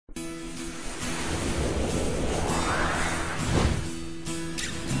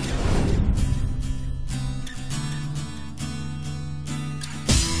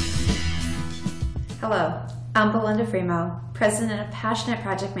Hello, I'm Belinda Fremouw, President of Passionate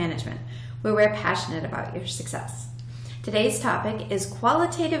Project Management, where we're passionate about your success. Today's topic is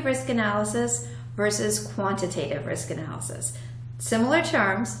qualitative risk analysis versus quantitative risk analysis. Similar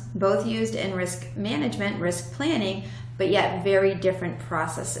terms, both used in risk management, risk planning, but yet very different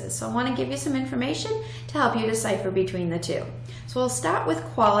processes. So I want to give you some information to help you decipher between the two. So we'll start with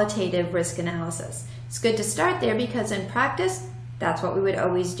qualitative risk analysis. It's good to start there because in practice, that's what we would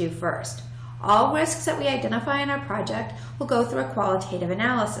always do first. All risks that we identify in our project will go through a qualitative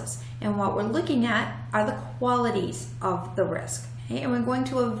analysis. And what we're looking at are the qualities of the risk. Okay? And we're going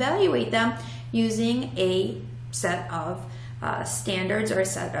to evaluate them using a set of standards or a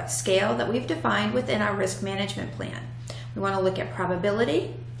set of scale that we've defined within our risk management plan. We want to look at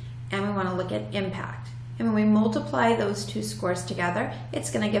probability and we want to look at impact. And when we multiply those two scores together,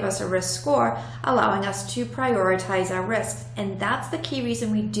 it's going to give us a risk score, allowing us to prioritize our risks. And that's the key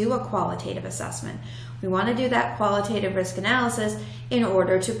reason we do a qualitative assessment. We want to do that qualitative risk analysis in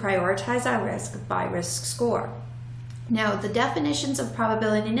order to prioritize our risk by risk score. Now, the definitions of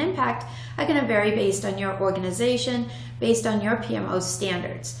probability and impact are going to vary based on your organization, based on your PMO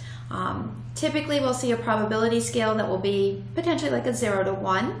standards. Typically, we'll see a probability scale that will be potentially like a 0 to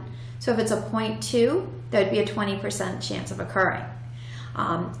 1. So if it's a 0.2, there would be a 20% chance of occurring.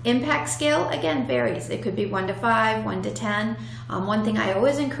 Impact scale, again, varies. It could be 1 to 5, 1 to 10. One thing I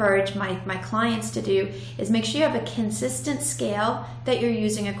always encourage my clients to do is make sure you have a consistent scale that you're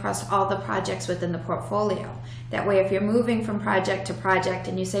using across all the projects within the portfolio. That way, if you're moving from project to project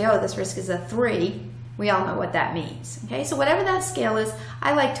and you say, oh, this risk is a 3, we all know what that means. Okay, so whatever that scale is,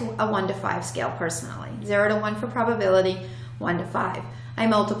 I like a 1 to 5 scale personally. 0 to 1 for probability, 1 to 5. I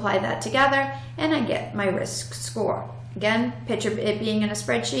multiply that together and I get my risk score. Again, picture it being in a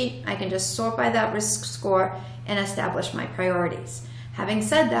spreadsheet. I can just sort by that risk score and establish my priorities. Having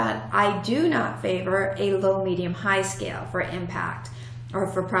said that, I do not favor a low, medium, high scale for impact or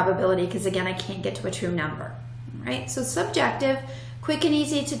for probability because again, I can't get to a true number. Right? So subjective, quick and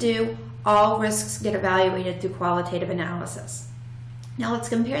easy to do. All risks get evaluated through qualitative analysis. Now let's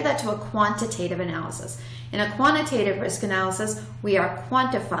compare that to a quantitative analysis. In a quantitative risk analysis, we are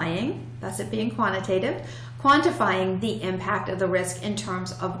quantifying, that's it being quantitative, quantifying the impact of the risk in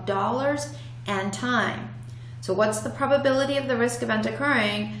terms of dollars and time. So what's the probability of the risk event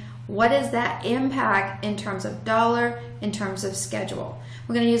occurring? What is that impact in terms of dollar, in terms of schedule?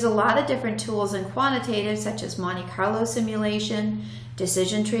 We're going to use a lot of different tools in quantitative, such as Monte Carlo simulation,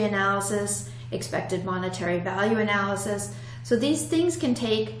 decision tree analysis, expected monetary value analysis. So these things can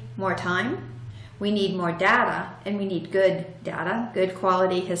take more time. We need more data, and we need good data, good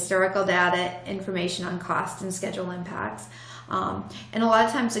quality historical data, information on cost and schedule impacts. And a lot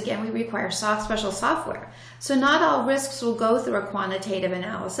of times, again, we require special software. So not all risks will go through a quantitative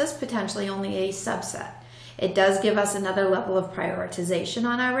analysis, potentially only a subset. It does give us another level of prioritization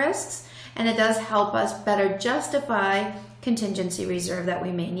on our risks, and it does help us better justify contingency reserve that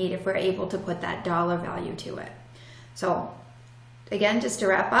we may need if we're able to put that dollar value to it. So again, just to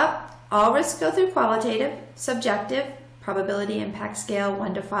wrap up, all risks go through qualitative, subjective, probability impact scale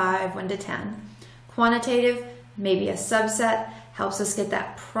 1 to 5, 1 to 10. Quantitative, maybe a subset, helps us get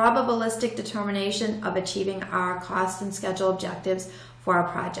that probabilistic determination of achieving our cost and schedule objectives for our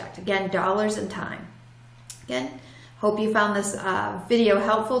project. Again, dollars and time. Again, hope you found this video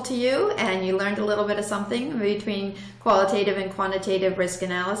helpful to you and you learned a little bit of something between qualitative and quantitative risk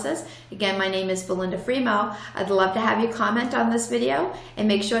analysis. Again, my name is Belinda Fremouw. I'd love to have you comment on this video and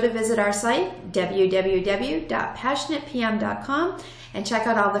make sure to visit our site, www.passionatepm.com, and check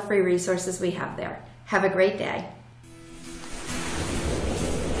out all the free resources we have there. Have a great day.